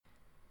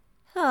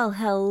Well,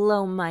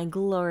 hello, my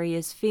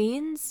glorious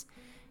fiends.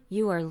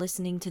 You are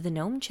listening to the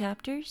Gnome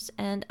Chapters,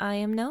 and I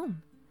am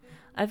Gnome.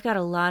 I've got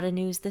a lot of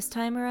news this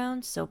time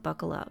around, so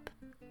buckle up.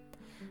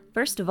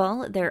 First of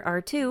all, there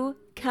are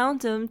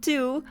count 'em,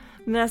 two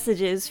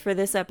messages for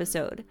this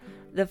episode.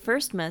 The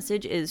first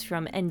message is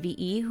from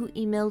NVE, who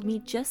emailed me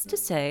just to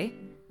say,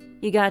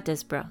 "You got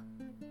this, bro,"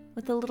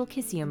 with a little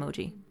kissy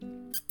emoji.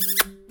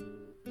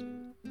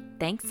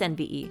 Thanks,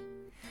 NVE.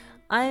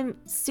 I'm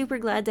super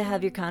glad to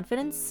have your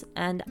confidence,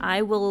 and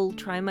I will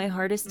try my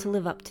hardest to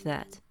live up to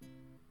that.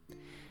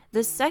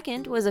 The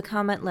second was a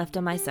comment left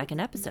on my second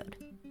episode.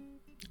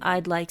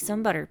 "I'd like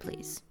some butter,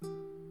 please."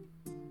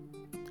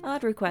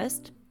 Odd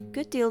request.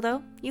 Good deal,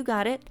 though. You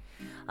got it.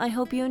 I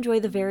hope you enjoy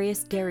the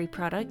various dairy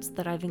products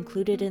that I've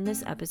included in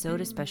this episode,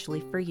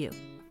 especially for you.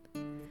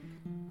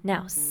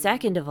 Now,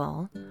 second of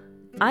all,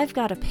 I've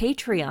got a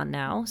Patreon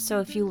now,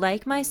 so if you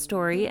like my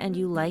story and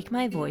you like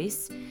my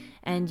voice,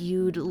 and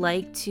you'd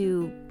like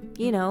to,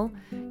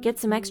 get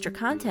some extra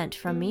content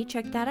from me,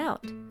 check that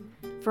out.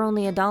 For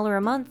only $1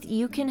 a month,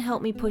 you can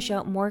help me push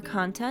out more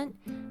content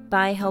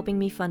by helping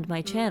me fund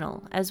my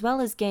channel, as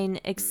well as gain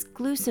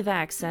exclusive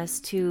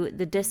access to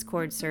the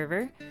Discord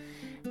server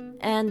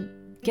and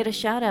get a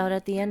shout out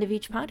at the end of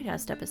each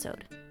podcast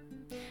episode.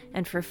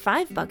 And for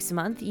 $5 a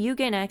month, you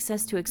gain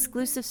access to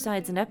exclusive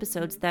sides and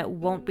episodes that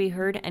won't be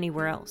heard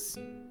anywhere else.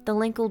 The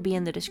link will be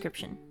in the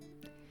description.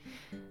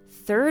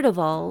 Third of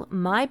all,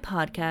 my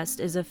podcast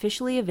is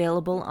officially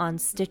available on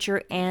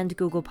Stitcher and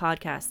Google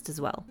Podcasts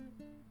as well.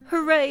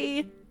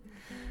 Hooray!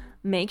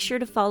 Make sure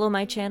to follow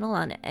my channel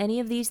on any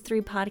of these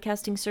 3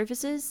 podcasting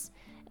services,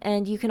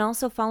 and you can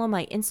also follow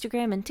my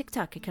Instagram and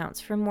TikTok accounts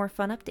for more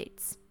fun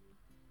updates.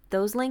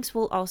 Those links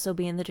will also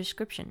be in the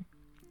description.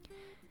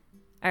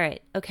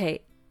 Alright,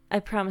 okay,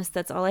 I promise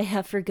that's all I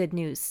have for good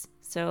news.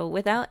 So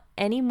without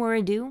any more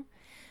ado,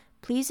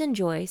 please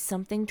enjoy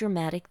Something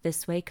Dramatic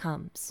This Way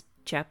Comes,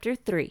 Chapter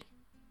 3.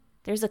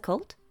 There's a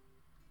cult?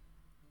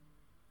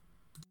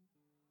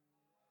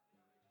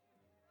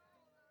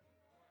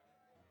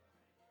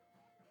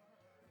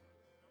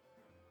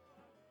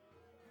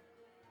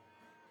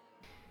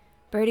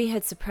 Bertie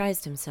had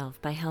surprised himself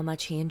by how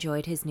much he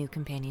enjoyed his new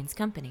companion's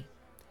company.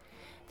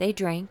 They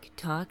drank,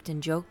 talked,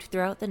 and joked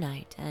throughout the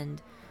night,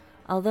 and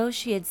although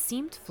she had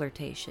seemed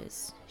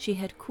flirtatious, she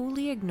had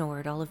coolly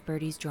ignored all of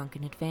Bertie's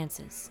drunken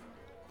advances.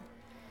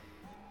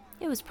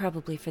 It was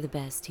probably for the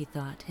best, he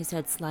thought, his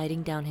head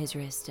sliding down his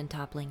wrist and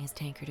toppling his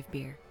tankard of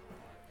beer.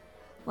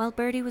 While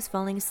Bertie was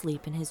falling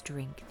asleep in his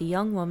drink, the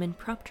young woman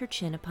propped her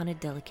chin upon a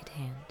delicate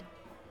hand.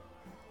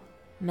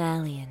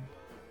 "Malian,"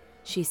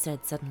 she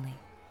said suddenly,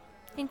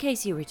 "in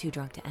case you were too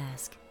drunk to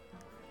ask."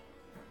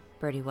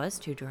 Bertie was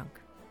too drunk.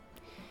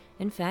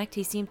 In fact,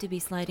 he seemed to be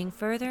sliding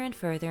further and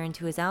further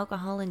into his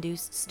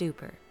alcohol-induced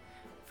stupor,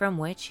 from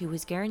which he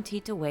was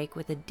guaranteed to wake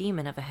with a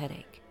demon of a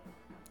headache.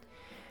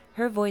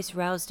 Her voice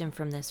roused him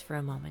from this for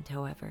a moment,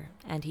 however,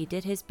 and he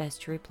did his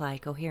best to reply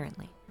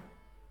coherently.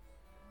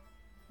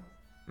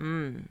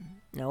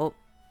 Nope.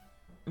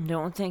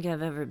 Don't think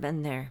I've ever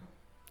been there,"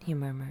 he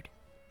murmured.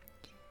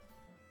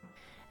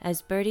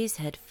 As Bertie's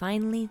head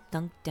finally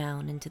thunked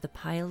down into the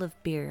pile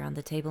of beer on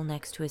the table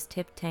next to his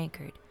tipped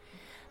tankard,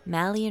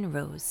 Malian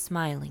rose,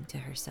 smiling to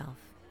herself.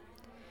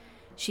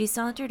 She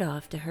sauntered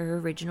off to her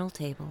original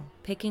table,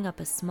 picking up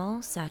a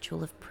small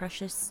satchel of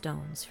precious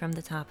stones from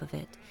the top of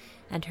it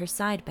and her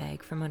side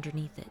bag from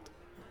underneath it.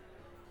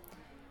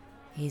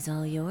 "He's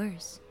all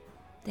yours.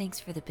 Thanks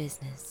for the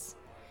business,"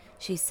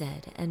 she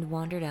said, and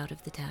wandered out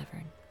of the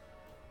tavern.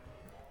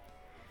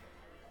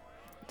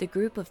 The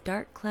group of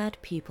dark-clad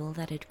people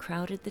that had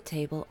crowded the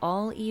table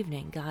all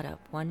evening got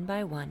up one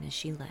by one as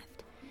she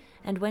left,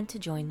 and went to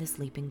join the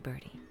sleeping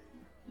Bertie.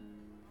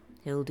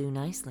 "He'll do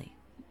nicely,"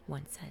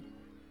 one said.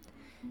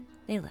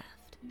 They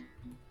left.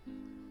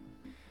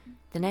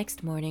 The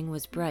next morning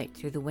was bright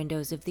through the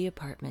windows of the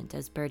apartment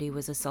as Bertie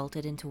was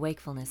assaulted into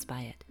wakefulness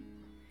by it.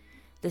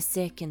 The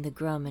sick and the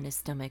grum in his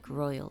stomach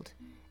roiled,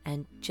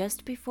 and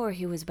just before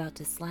he was about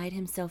to slide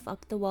himself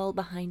up the wall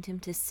behind him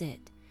to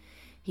sit,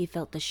 he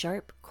felt the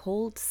sharp,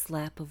 cold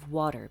slap of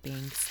water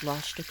being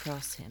sloshed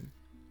across him.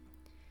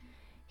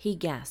 He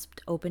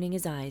gasped, opening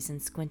his eyes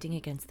and squinting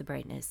against the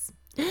brightness.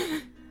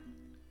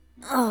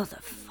 "Oh,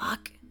 the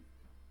fuck?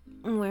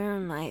 Where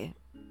am I?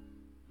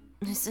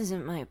 This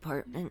isn't my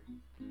apartment."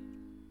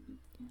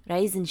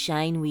 "Rise and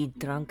shine, wee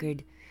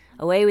drunkard.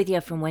 Away with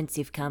you from whence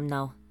you've come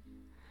now,"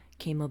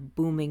 came a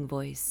booming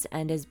voice,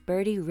 and as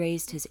Bertie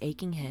raised his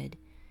aching head,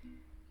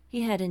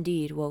 he had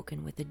indeed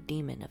woken with a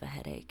demon of a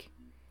headache.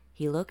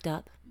 He looked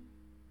up,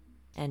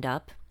 and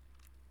up,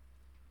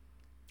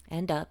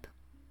 and up,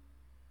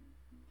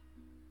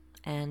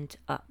 and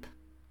up.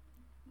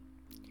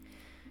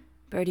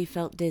 Bertie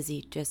felt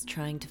dizzy just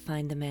trying to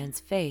find the man's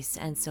face,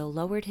 and so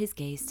lowered his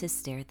gaze to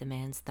stare at the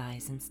man's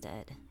thighs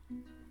instead.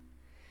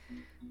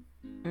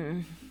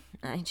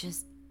 I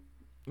just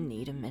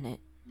need a minute,"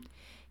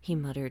 he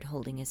muttered,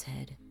 holding his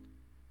head.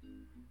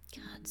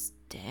 "God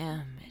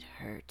damn, it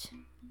hurt."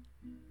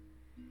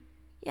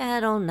 "You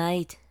had all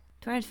night.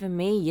 'Tweren't for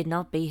me, you'd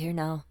not be here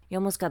now. You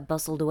almost got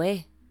bustled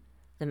away,"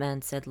 the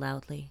man said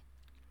loudly.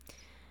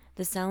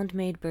 The sound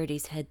made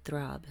Bertie's head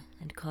throb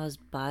and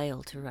caused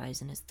bile to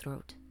rise in his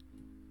throat.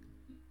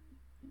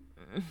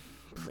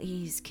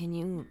 "Please, can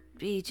you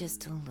be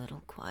just a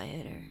little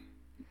quieter?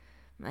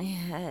 My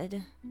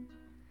head,"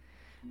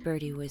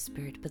 Bertie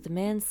whispered, but the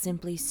man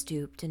simply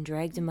stooped and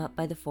dragged him up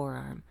by the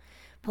forearm,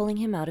 pulling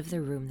him out of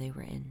the room they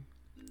were in.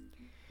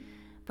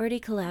 Bertie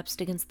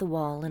collapsed against the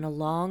wall in a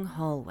long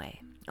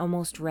hallway,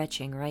 almost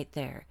retching right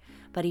there,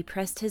 but he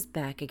pressed his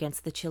back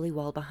against the chilly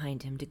wall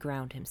behind him to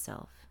ground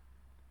himself.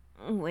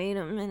 "Wait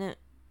a minute,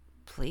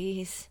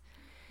 please,"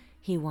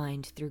 he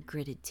whined through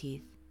gritted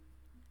teeth.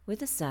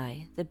 With a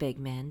sigh, the big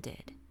man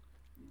did.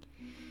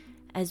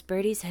 As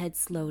Bertie's head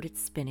slowed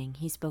its spinning,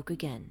 he spoke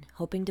again,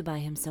 hoping to buy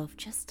himself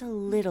just a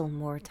little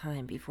more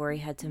time before he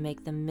had to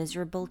make the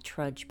miserable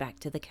trudge back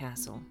to the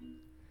castle.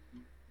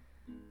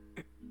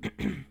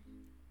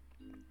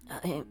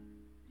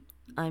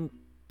 I'm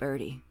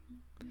Bertie,"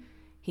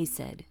 he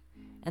said,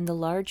 and the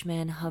large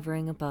man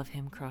hovering above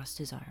him crossed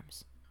his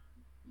arms.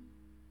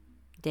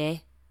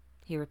 "Day,"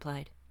 he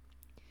replied.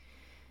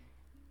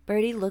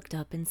 Bertie looked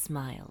up and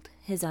smiled,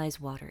 his eyes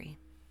watery.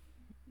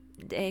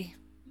 "Day,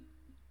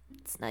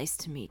 it's nice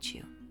to meet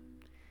you."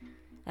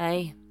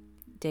 "Aye,"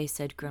 Day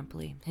said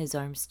grumpily, his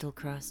arms still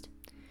crossed.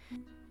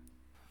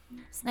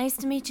 "It's nice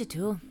to meet you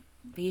too,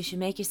 but you should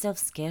make yourself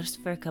scarce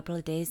for a couple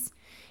of days,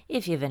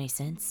 if you've any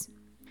sense."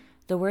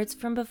 The words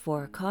from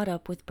before caught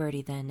up with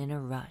Bertie then in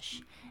a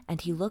rush,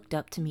 and he looked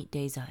up to meet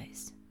Day's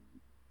eyes.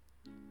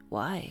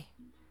 "Why?"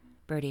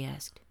 Bertie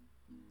asked.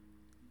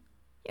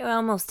 "You were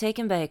almost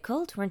taken by a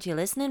cult, weren't you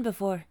listening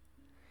before?"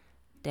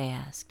 Day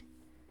asked.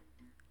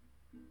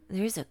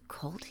 "There's a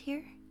cult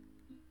here?"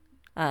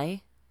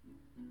 "Aye."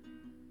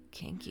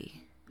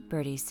 "Kinky,"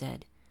 Bertie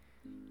said.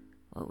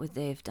 "What would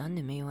they have done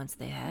to me once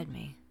they had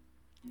me?"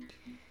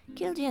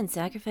 "Killed you and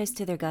sacrificed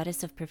to their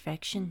goddess of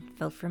perfection,"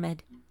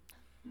 Filfremed.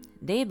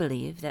 "They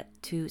believe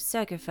that to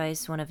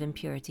sacrifice one of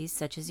impurities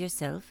such as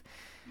yourself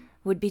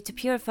would be to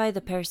purify the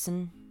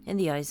person in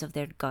the eyes of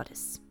their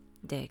goddess,"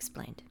 Day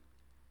explained.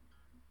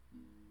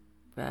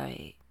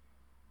 "Right.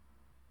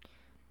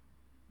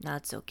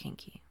 Not so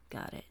kinky.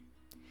 Got it,"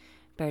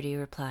 Bertie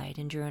replied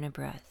and drew in a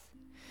breath.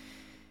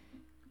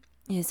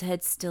 His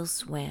head still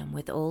swam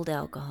with old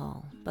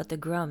alcohol, but the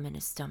grum in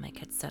his stomach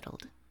had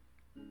settled.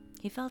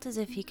 He felt as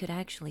if he could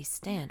actually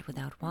stand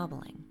without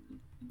wobbling.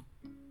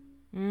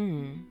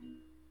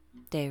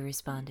 Day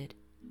responded.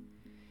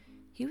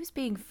 He was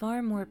being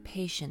far more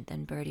patient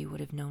than Bertie would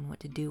have known what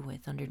to do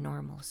with under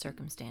normal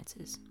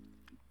circumstances.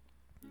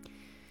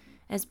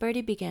 As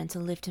Bertie began to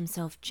lift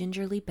himself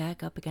gingerly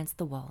back up against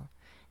the wall,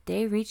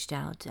 Day reached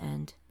out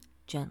and,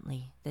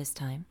 gently this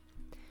time,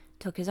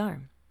 took his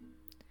arm.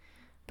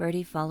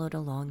 Bertie followed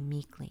along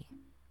meekly.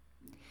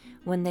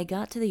 When they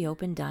got to the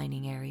open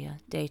dining area,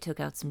 Day took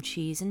out some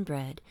cheese and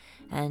bread,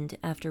 and,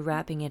 after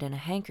wrapping it in a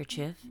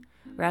handkerchief,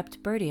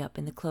 wrapped Bertie up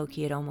in the cloak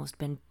he had almost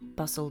been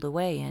bustled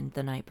away in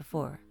the night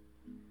before.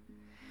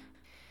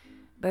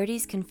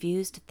 Bertie's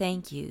confused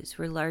thank yous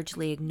were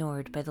largely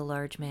ignored by the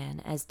large man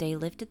as Day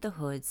lifted the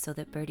hood so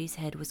that Bertie's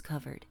head was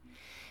covered,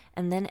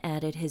 and then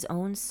added his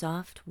own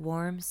soft,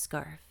 warm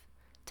scarf,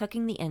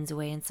 tucking the ends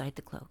away inside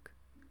the cloak.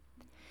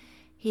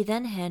 He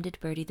then handed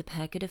Bertie the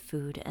packet of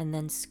food and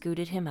then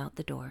scooted him out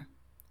the door.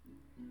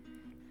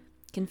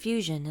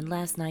 Confusion and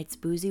last night's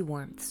boozy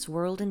warmth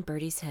swirled in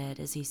Bertie's head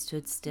as he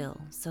stood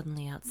still,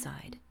 suddenly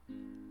outside.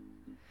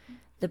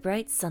 The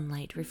bright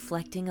sunlight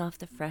reflecting off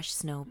the fresh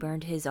snow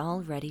burned his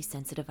already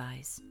sensitive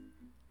eyes.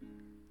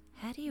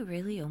 Had he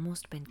really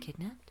almost been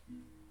kidnapped?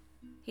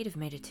 He'd have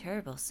made a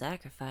terrible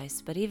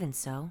sacrifice, but even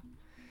so,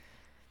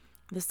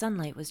 the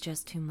sunlight was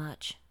just too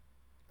much.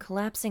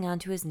 Collapsing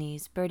onto his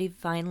knees, Bertie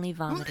finally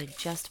vomited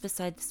just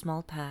beside the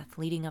small path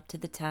leading up to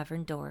the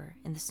tavern door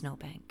in the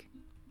snowbank.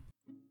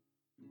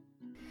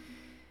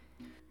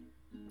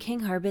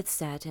 King Harbeth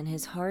sat in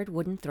his hard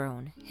wooden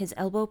throne, his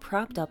elbow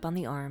propped up on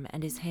the arm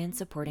and his hand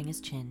supporting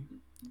his chin.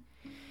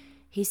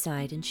 He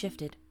sighed and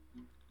shifted.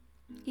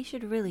 He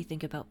should really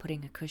think about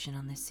putting a cushion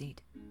on this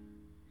seat.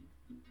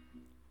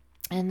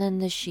 "And then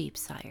the sheep,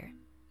 sire."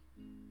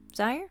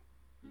 "Sire?"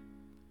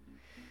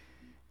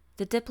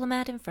 The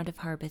diplomat in front of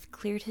Harbeth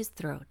cleared his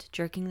throat,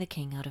 jerking the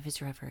king out of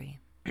his reverie.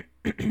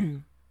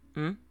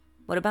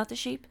 What about the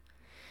sheep?"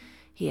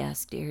 he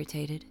asked,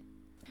 irritated.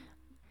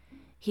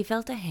 He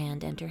felt a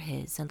hand enter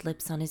his and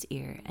lips on his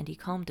ear, and he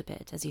calmed a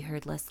bit as he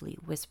heard Leslie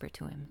whisper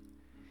to him.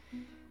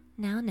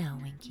 Now,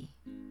 Winky,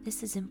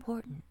 this is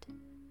important.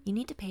 You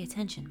need to pay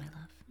attention, my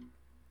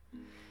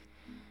love."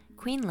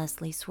 Queen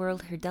Leslie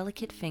swirled her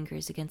delicate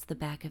fingers against the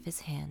back of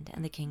his hand,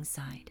 and the king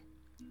sighed.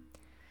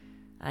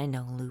 "I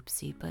know,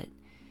 Loopsy, but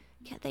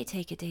can't they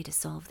take a day to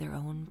solve their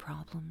own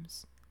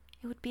problems?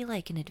 It would be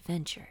like an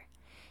adventure,"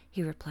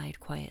 he replied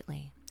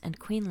quietly, and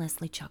Queen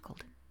Leslie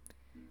chuckled.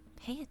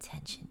 "Pay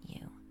attention,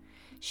 you,"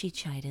 she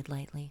chided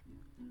lightly.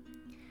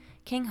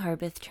 King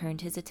Harbeth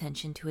turned his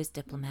attention to his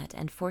diplomat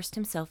and forced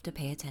himself to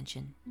pay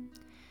attention.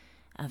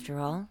 After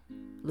all,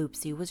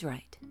 Loopsy was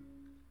right.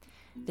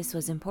 This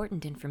was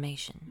important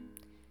information.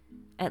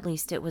 At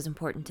least it was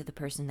important to the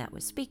person that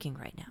was speaking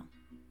right now.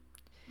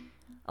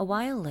 A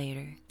while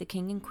later, the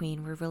king and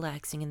queen were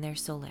relaxing in their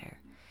solaire,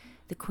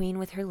 the queen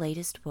with her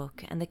latest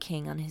book and the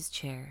king on his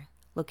chair,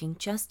 looking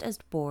just as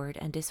bored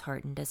and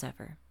disheartened as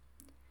ever.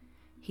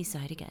 He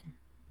sighed again.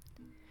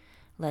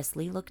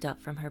 Leslie looked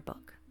up from her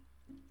book.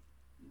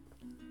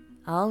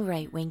 "All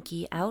right,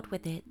 Winky, out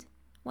with it.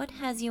 What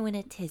has you in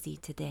a tizzy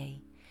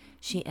today?"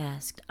 she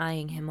asked,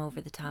 eyeing him over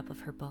the top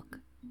of her book.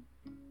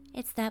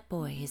 "It's that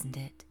boy, isn't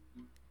it?"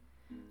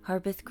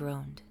 Harbeth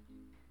groaned.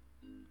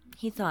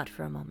 He thought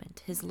for a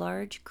moment, his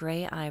large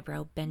gray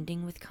eyebrow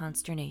bending with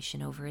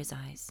consternation over his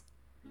eyes.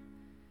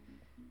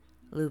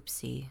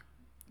 "Loopsy,"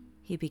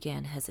 he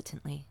began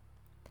hesitantly.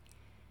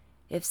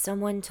 "If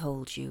someone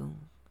told you,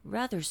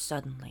 rather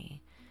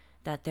suddenly,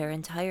 that their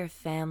entire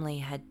family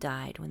had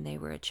died when they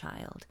were a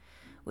child,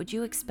 would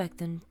you expect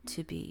them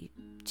to be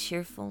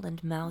cheerful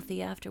and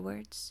mouthy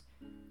afterwards?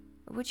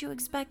 Or would you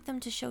expect them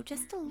to show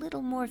just a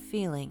little more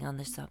feeling on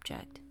the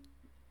subject?"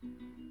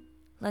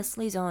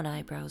 Leslie's own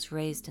eyebrows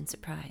raised in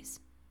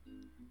surprise.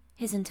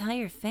 "His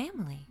entire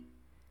family?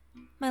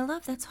 My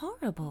love, that's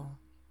horrible."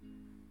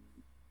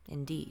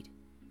 "Indeed.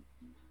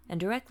 And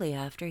directly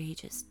after, he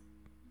just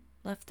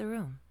left the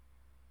room.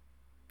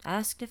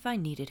 Asked if I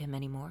needed him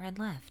anymore and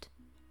left."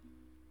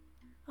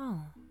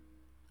 Oh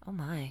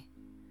my.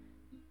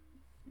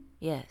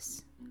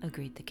 "Yes,"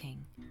 agreed the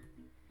king.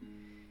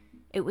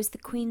 It was the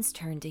queen's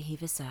turn to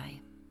heave a sigh.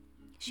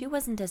 She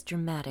wasn't as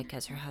dramatic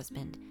as her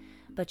husband,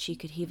 but she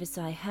could heave a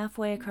sigh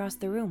halfway across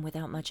the room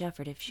without much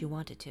effort if she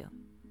wanted to.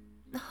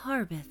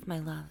 "Harbeth, my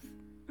love,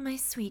 my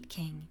sweet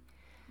king,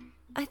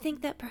 I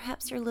think that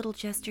perhaps your little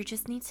jester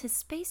just needs his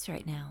space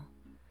right now,"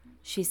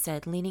 she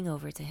said, leaning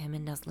over to him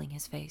and nuzzling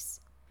his face.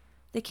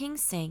 The king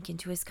sank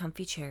into his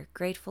comfy chair,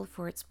 grateful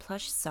for its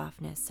plush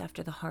softness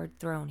after the hard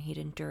throne he'd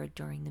endured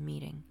during the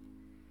meeting.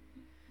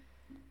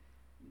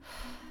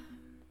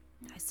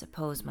 "I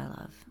suppose, my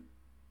love.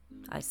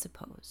 I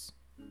suppose."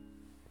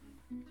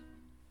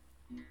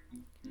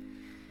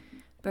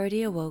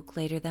 Bertie awoke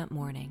later that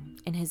morning,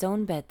 in his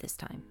own bed this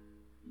time.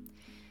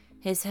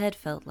 His head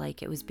felt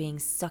like it was being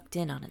sucked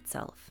in on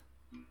itself.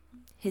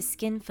 His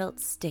skin felt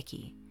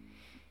sticky.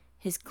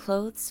 His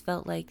clothes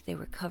felt like they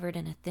were covered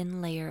in a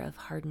thin layer of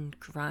hardened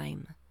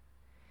grime.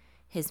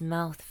 His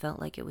mouth felt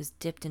like it was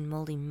dipped in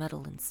moldy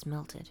metal and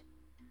smelted.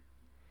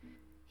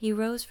 He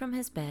rose from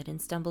his bed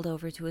and stumbled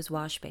over to his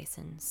wash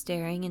basin,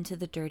 staring into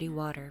the dirty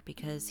water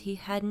because he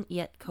hadn't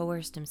yet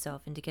coerced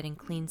himself into getting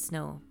clean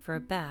snow for a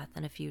bath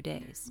in a few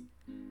days.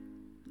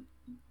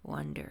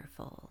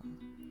 Wonderful,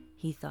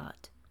 he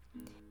thought.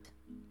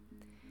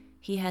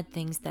 He had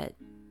things that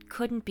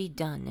couldn't be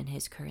done in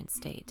his current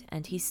state,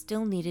 and he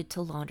still needed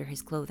to launder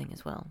his clothing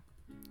as well.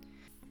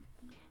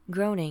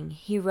 Groaning,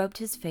 he rubbed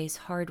his face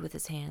hard with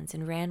his hands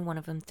and ran one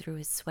of them through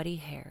his sweaty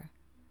hair.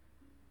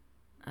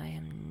 "I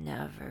am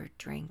never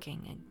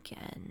drinking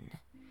again,"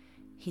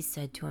 he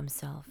said to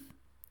himself.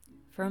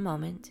 For a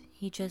moment,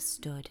 he just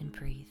stood and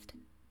breathed.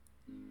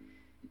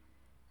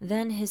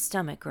 Then his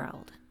stomach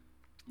growled.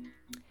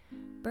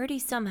 Bertie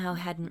somehow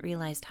hadn't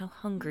realized how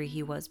hungry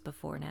he was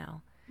before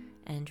now,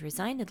 and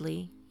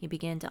resignedly, he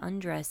began to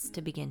undress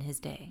to begin his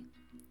day.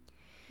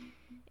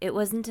 It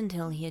wasn't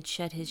until he had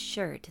shed his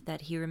shirt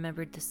that he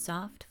remembered the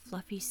soft,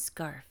 fluffy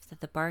scarf that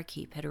the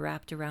barkeep had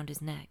wrapped around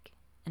his neck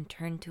and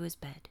turned to his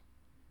bed.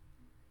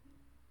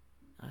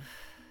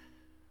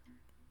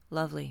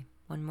 Lovely,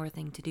 one more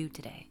thing to do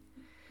today,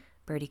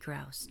 Bertie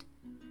groused.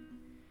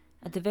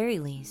 At the very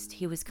least,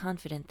 he was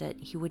confident that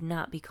he would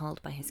not be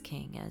called by his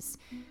king, as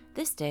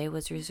this day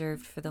was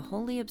reserved for the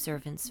holy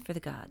observance for the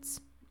gods.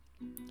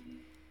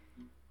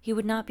 He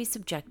would not be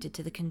subjected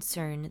to the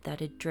concern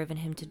that had driven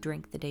him to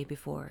drink the day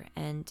before,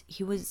 and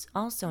he was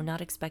also not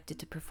expected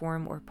to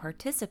perform or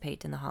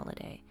participate in the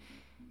holiday,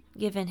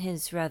 given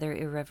his rather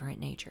irreverent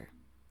nature.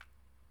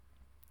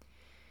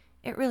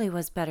 It really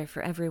was better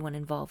for everyone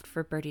involved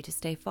for Bertie to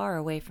stay far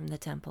away from the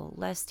temple,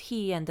 lest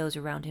he and those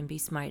around him be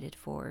smited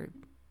for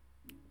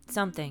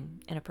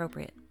something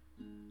inappropriate.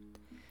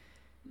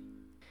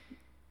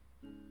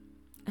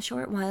 A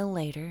short while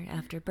later,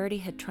 after Bertie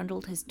had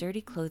trundled his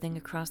dirty clothing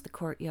across the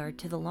courtyard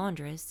to the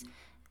laundress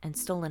and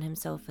stolen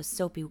himself a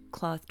soapy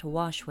cloth to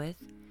wash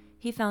with,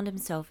 he found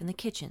himself in the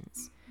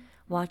kitchens,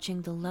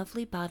 watching the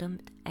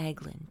lovely-bottomed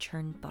Eglin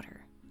churn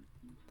butter.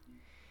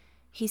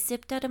 He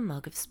sipped at a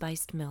mug of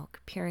spiced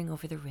milk, peering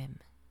over the rim.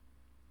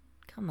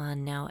 "Come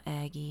on now,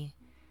 Aggie.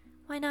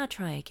 Why not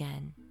try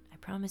again? I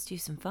promised you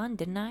some fun,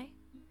 didn't I?"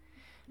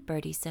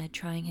 Bertie said,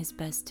 trying his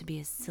best to be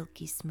as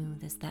silky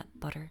smooth as that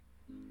butter.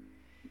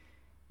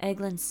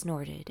 Eglin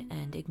snorted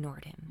and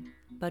ignored him,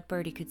 but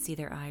Bertie could see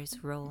their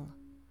eyes roll.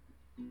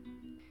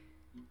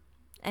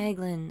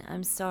 "Eglin,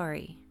 I'm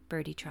sorry,"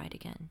 Bertie tried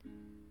again.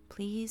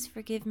 "Please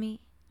forgive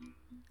me.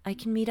 I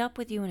can meet up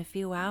with you in a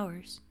few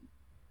hours."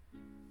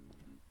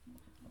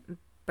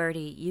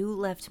 "Bertie, you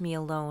left me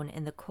alone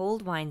in the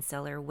cold wine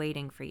cellar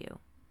waiting for you.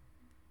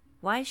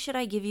 Why should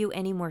I give you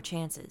any more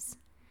chances?"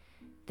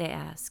 they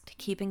asked,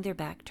 keeping their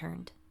back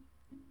turned.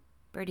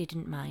 Bertie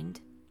didn't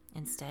mind.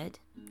 Instead,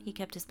 he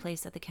kept his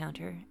place at the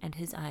counter and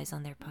his eyes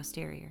on their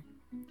posterior.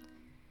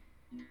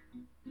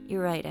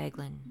 "You're right,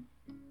 Eglin.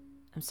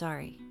 I'm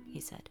sorry," he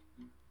said.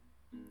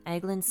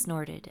 Eglin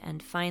snorted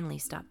and finally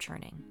stopped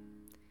churning.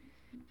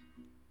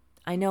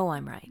 "I know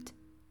I'm right,"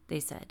 they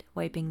said,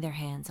 wiping their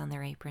hands on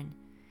their apron.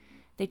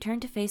 They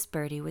turned to face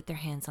Bertie with their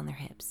hands on their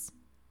hips.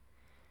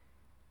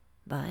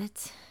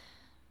 "But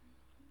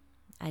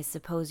I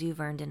suppose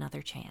you've earned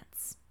another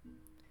chance."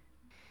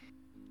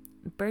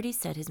 Bertie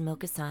set his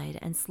milk aside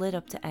and slid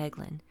up to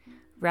Eglin,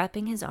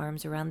 wrapping his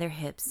arms around their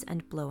hips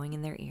and blowing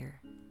in their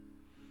ear.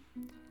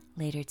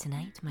 "Later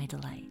tonight, my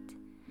delight,"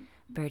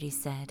 Bertie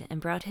said, and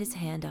brought his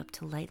hand up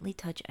to lightly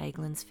touch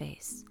Eglin's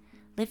face,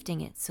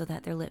 lifting it so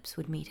that their lips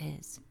would meet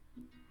his.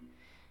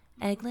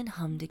 Eglin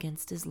hummed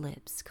against his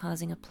lips,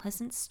 causing a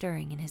pleasant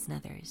stirring in his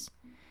nethers.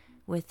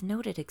 With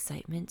noted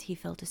excitement, he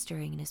felt a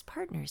stirring in his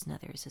partner's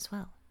nethers as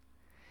well.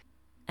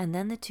 And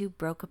then the two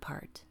broke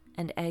apart,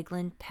 and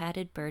Eglin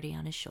patted Bertie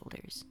on his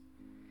shoulders.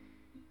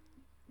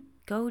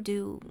 "Go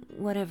do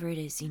whatever it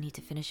is you need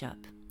to finish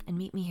up, and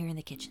meet me here in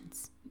the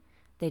kitchens,"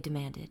 they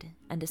demanded,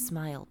 and a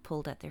smile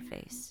pulled at their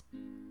face.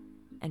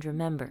 "And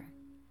remember,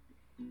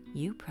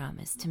 you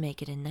promised to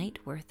make it a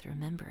night worth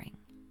remembering."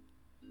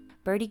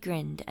 Bertie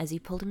grinned as he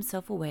pulled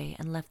himself away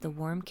and left the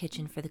warm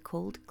kitchen for the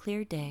cold,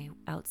 clear day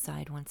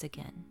outside once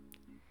again.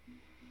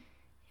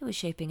 It was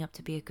shaping up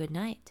to be a good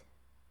night,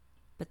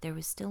 but there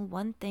was still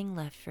one thing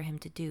left for him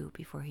to do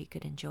before he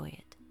could enjoy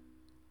it.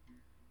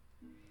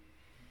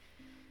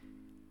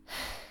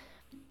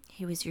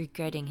 He was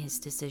regretting his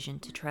decision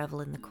to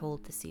travel in the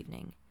cold this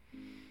evening,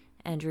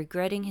 and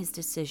regretting his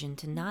decision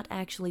to not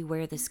actually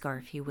wear the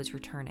scarf he was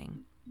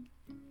returning.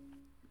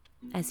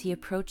 As he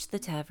approached the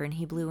tavern,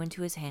 he blew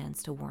into his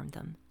hands to warm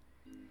them.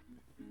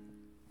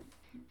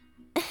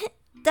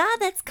 "Da,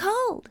 that's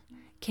cold!"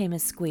 came a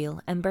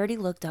squeal, and Bertie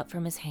looked up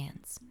from his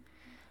hands.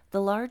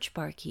 The large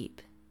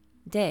barkeep,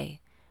 Day,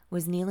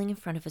 was kneeling in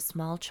front of a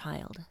small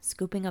child,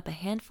 scooping up a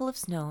handful of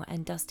snow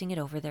and dusting it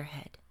over their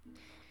head.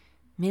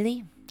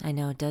 "Millie, I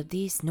now dub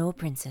thee Snow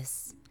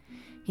Princess,"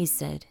 he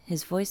said.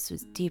 His voice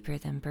was deeper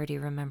than Bertie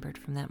remembered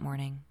from that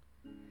morning.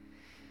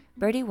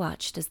 Bertie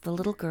watched as the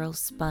little girl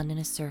spun in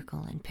a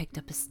circle and picked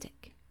up a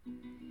stick.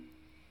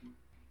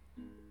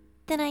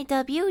 "Then I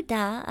dub you,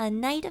 Da, a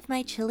knight of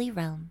my chilly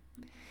realm.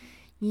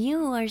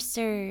 You are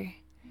Sir...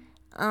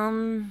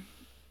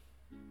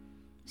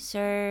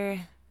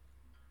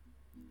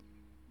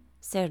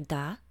 Sir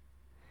Da?"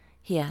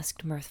 he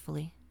asked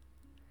mirthfully.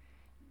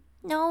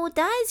 "No,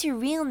 Da is your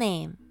real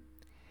name.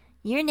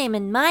 Your name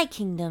in my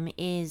kingdom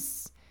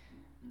is...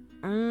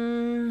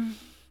 Sir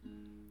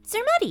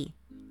Muddy,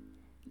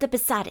 the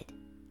Besotted."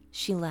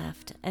 She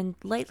laughed and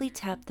lightly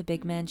tapped the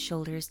big man's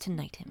shoulders to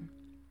knight him.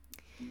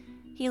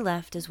 He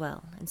laughed as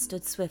well and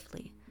stood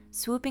swiftly,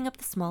 swooping up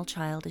the small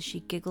child as she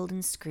giggled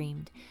and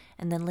screamed,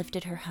 and then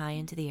lifted her high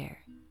into the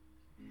air.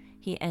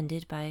 He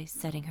ended by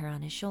setting her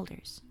on his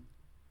shoulders.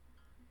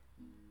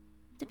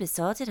 "The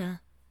Besotted, huh?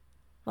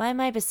 Why am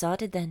I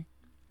besotted then?"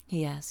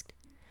 he asked.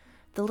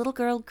 The little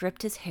girl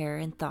gripped his hair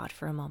in thought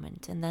for a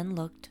moment, and then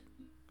looked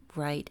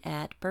right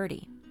at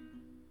Bertie.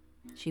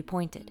 She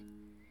pointed.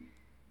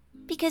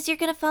 "Because you're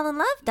gonna fall in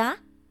love, Da,"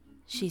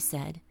 she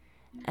said,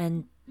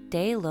 and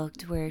Day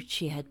looked where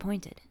she had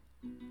pointed.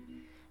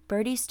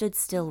 Bertie stood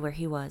still where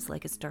he was,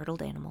 like a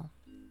startled animal.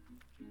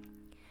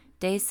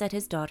 Day set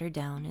his daughter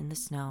down in the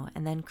snow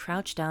and then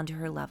crouched down to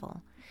her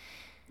level.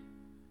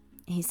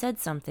 He said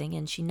something,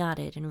 and she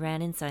nodded and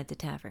ran inside the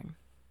tavern.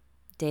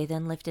 Day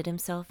then lifted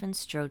himself and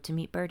strode to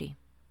meet Bertie.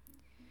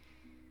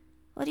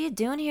 "What are you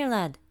doing here,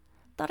 lad?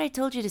 Thought I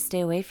told you to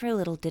stay away for a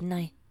little, didn't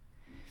I?"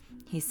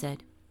 he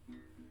said.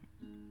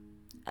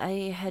 "I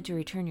had to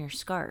return your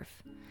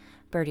scarf,"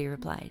 Bertie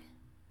replied.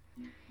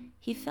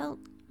 He felt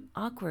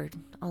awkward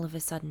all of a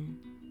sudden,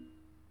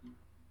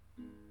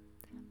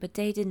 but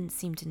Day didn't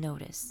seem to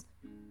notice.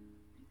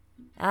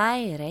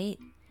 "Aye, right.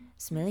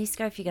 Smelly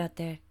scarf you got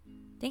there.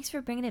 Thanks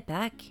for bringing it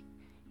back,"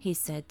 he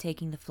said,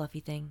 taking the fluffy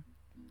thing.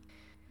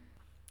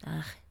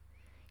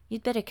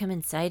 You'd better come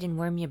inside and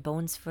warm your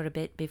bones for a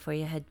bit before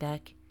you head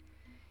back.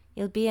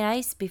 You'll be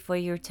ice before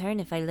you return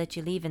if I let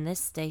you leave in this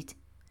state."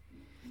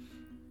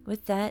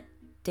 With that,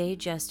 Day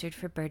gestured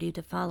for Bertie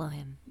to follow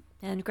him,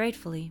 and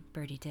gratefully,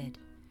 Bertie did.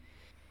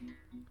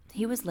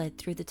 He was led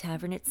through the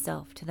tavern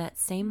itself to that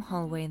same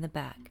hallway in the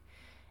back,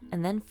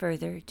 and then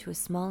further to a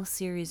small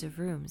series of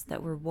rooms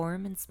that were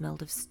warm and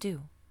smelled of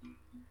stew.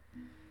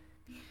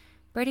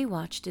 Bertie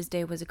watched as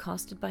Day was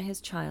accosted by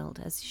his child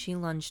as she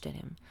lunged at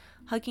him,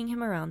 hugging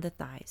him around the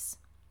thighs.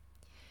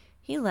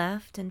 He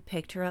laughed and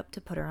picked her up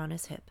to put her on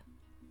his hip.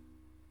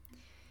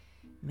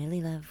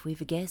 "Millie, love,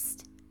 we've a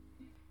guest.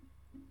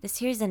 This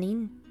here's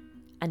Aneen.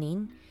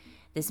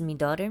 This is me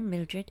daughter,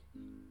 Mildred."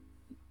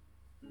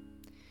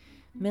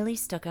 Millie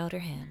stuck out her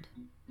hand.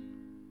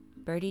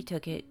 Bertie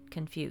took it,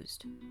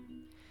 confused.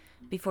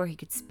 Before he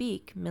could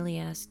speak, Millie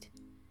asked,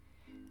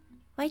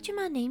 "Why'd your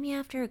ma name you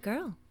after a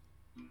girl?"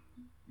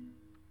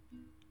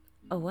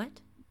 "A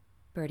what?"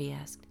 Bertie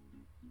asked.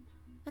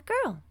 "A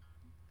girl.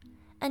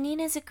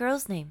 Anine is a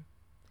girl's name,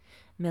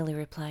 Millie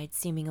replied,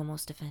 seeming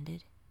almost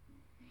offended.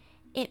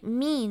 It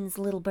means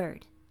little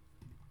bird.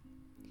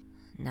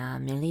 Nah,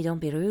 Millie, don't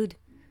be rude.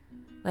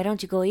 Why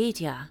don't you go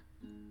eat, ya?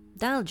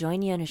 I'll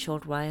join you in a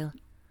short while.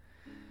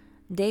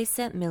 Day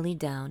set Millie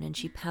down, and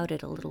she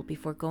pouted a little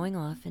before going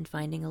off and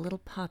finding a little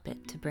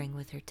poppet to bring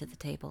with her to the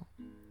table.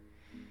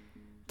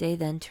 Day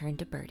then turned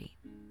to Bertie.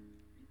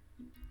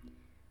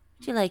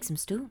 Would you like some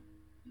stew?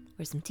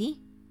 Or some tea?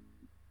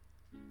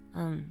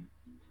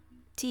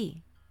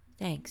 Tea,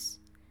 thanks,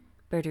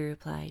 Bertie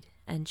replied,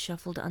 and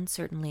shuffled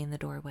uncertainly in the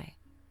doorway.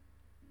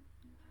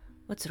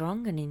 What's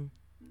wrong, Anine?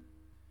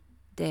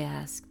 Day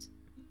asked.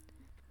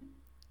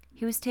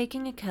 He was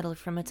taking a kettle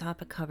from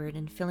atop a cupboard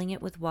and filling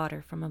it with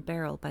water from a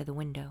barrel by the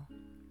window.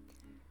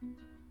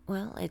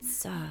 Well,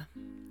 it's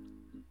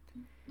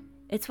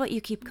what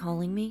you keep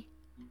calling me.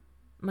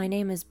 My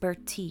name is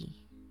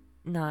Bertie,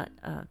 not,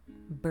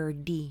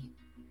 Birdie,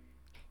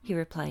 he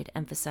replied,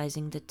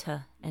 emphasizing the t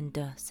and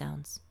d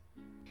sounds.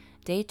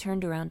 Day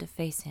turned around to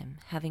face him,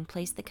 having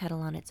placed the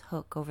kettle on its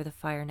hook over the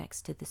fire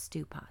next to the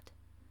stew pot.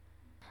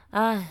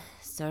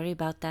 Sorry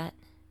about that.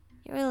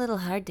 You were a little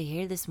hard to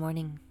hear this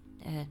morning,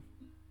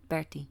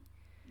 Bertie.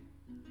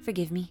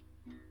 Forgive me.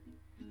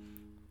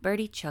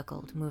 Bertie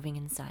chuckled, moving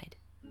inside.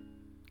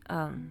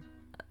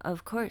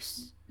 Of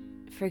course.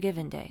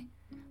 Forgiven, Day,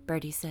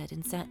 Bertie said,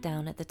 and sat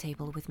down at the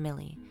table with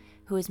Millie,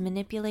 who was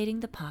manipulating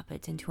the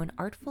poppet into an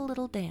artful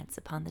little dance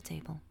upon the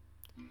table.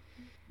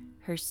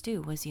 Her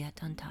stew was yet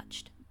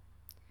untouched.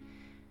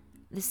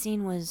 The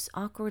scene was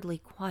awkwardly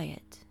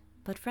quiet,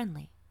 but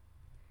friendly.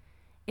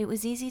 It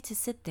was easy to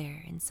sit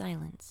there in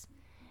silence,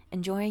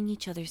 enjoying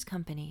each other's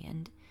company,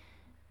 and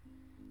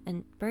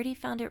Bertie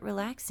found it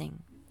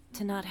relaxing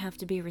to not have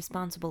to be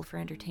responsible for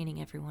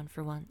entertaining everyone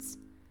for once.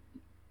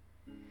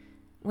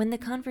 When the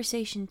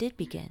conversation did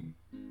begin,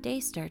 Day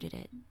started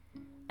it,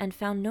 and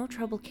found no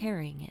trouble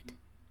carrying it.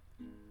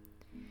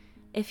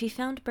 If he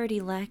found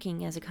Bertie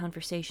lacking as a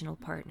conversational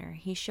partner,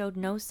 he showed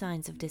no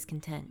signs of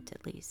discontent,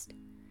 at least.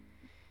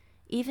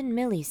 Even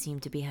Millie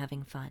seemed to be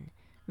having fun,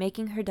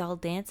 making her doll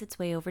dance its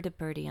way over to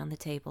Bertie on the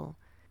table,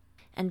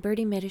 and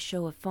Bertie made a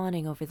show of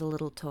fawning over the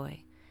little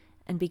toy,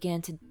 and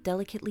began to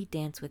delicately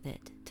dance with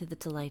it, to the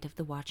delight of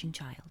the watching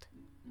child.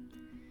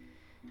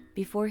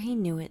 Before he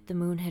knew it, the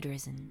moon had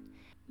risen,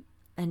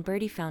 and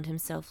Bertie found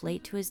himself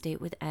late to his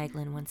date with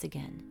Aglin once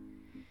again.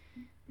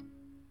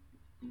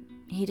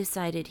 He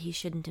decided he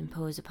shouldn't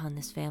impose upon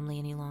this family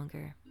any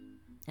longer,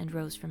 and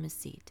rose from his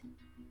seat.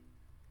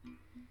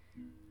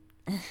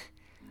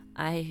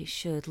 I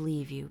should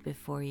leave you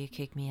before you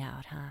kick me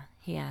out, huh?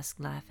 He asked,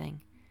 laughing.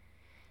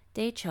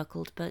 Day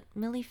chuckled, but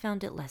Millie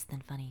found it less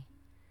than funny.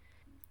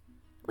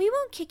 We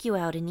won't kick you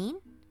out,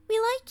 Anine. We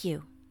like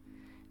you,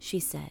 she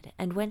said,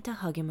 and went to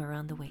hug him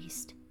around the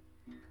waist.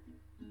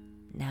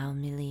 Now,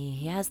 Millie,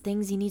 he has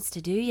things he needs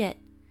to do yet,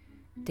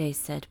 Day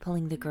said,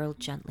 pulling the girl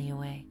gently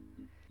away.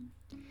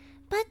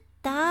 But,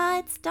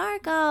 it's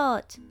dark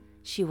out,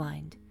 she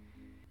whined.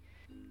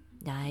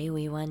 Aye,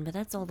 wee one, but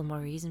that's all the more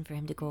reason for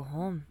him to go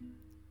home.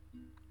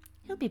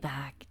 He'll be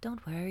back,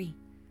 don't worry.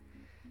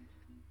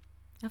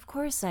 Of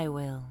course I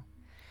will.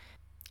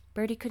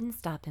 Bertie couldn't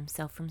stop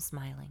himself from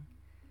smiling.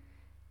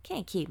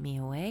 Can't keep me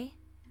away.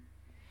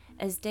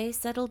 As Day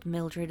settled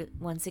Mildred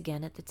once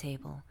again at the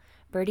table,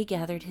 Bertie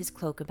gathered his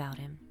cloak about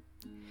him.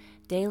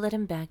 Day led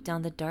him back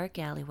down the dark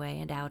alleyway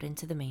and out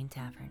into the main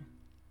tavern.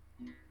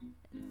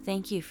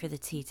 Thank you for the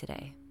tea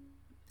today.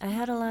 I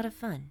had a lot of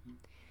fun,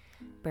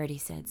 Bertie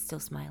said,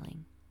 still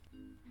smiling.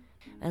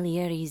 Well,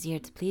 you're easier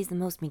to please than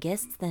most me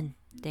guests, then,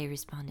 Day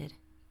responded.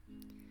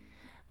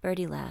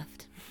 Bertie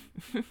laughed.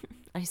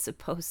 I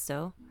suppose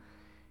so,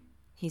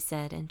 he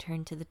said, and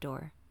turned to the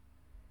door.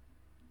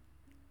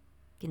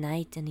 Good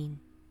night, Anine,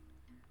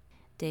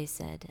 Day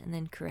said, and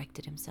then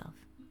corrected himself.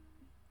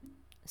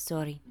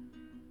 Sorry,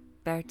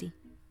 Bertie.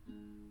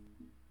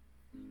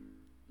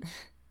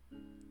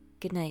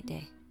 Good night,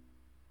 Day.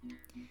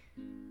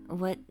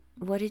 What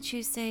did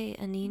you say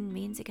Anine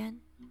means again?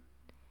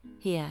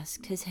 He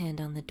asked, his hand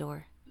on the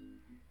door.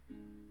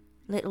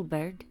 Little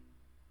bird,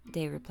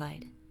 Day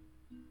replied.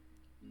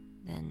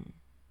 Then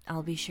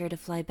I'll be sure to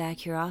fly back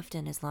here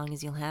often as long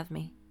as you'll have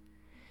me,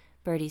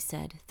 Bertie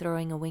said,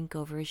 throwing a wink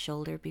over his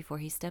shoulder before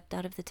he stepped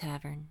out of the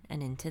tavern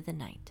and into the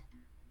night.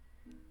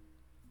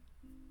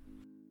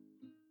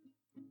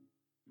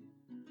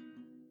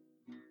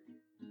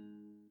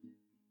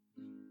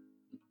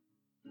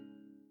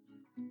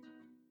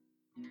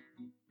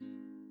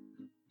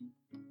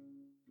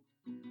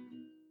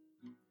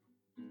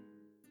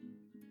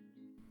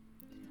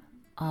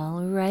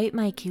 All right,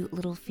 my cute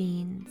little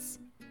fiends.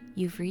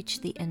 You've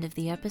reached the end of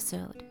the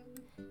episode.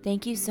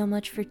 Thank you so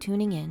much for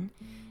tuning in,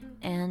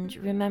 and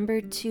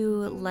remember to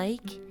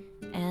like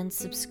and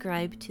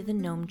subscribe to the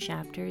Gnome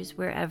Chapters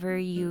wherever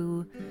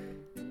you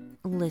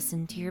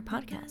listen to your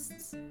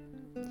podcasts.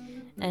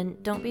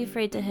 And don't be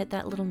afraid to hit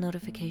that little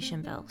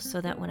notification bell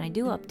so that when I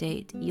do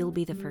update, you'll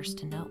be the first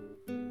to know.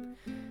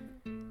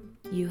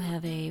 You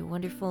have a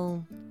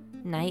wonderful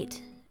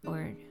night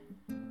or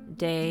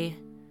day,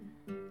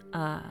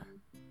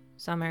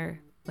 Summer,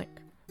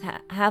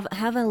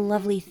 have a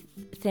lovely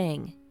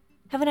thing.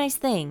 Have a nice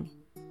thing.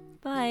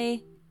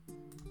 Bye.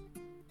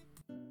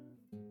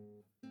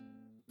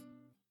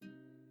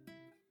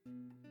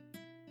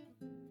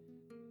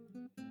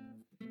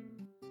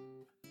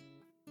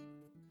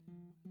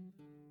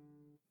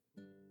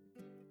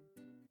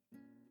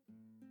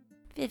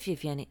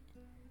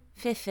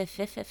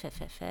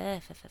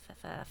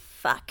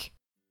 Fuck.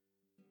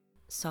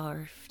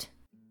 Sarfed.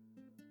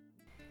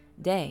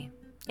 Day.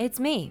 It's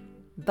me,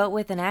 but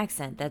with an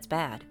accent that's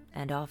bad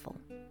and awful.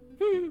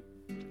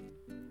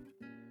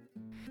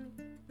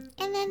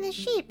 And then the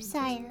sheep,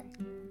 sire.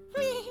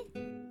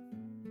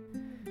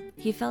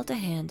 He felt a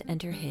hand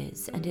enter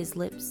his, and his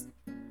lips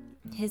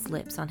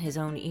on his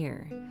own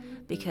ear,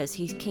 because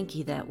he's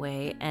kinky that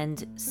way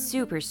and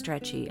super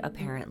stretchy,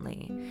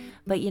 apparently.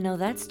 But you know,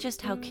 that's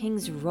just how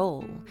kings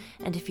roll,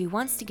 and if he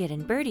wants to get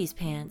in Birdie's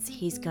pants,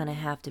 he's gonna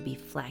have to be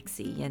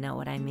flaxy, you know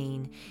what I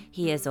mean?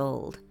 He is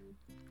old.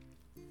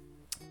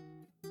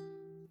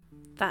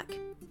 Fuck.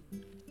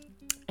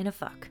 And a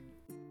fuck.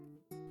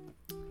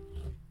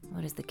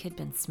 What has the kid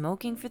been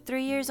smoking for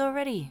 3 years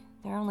already?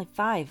 They're only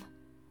 5.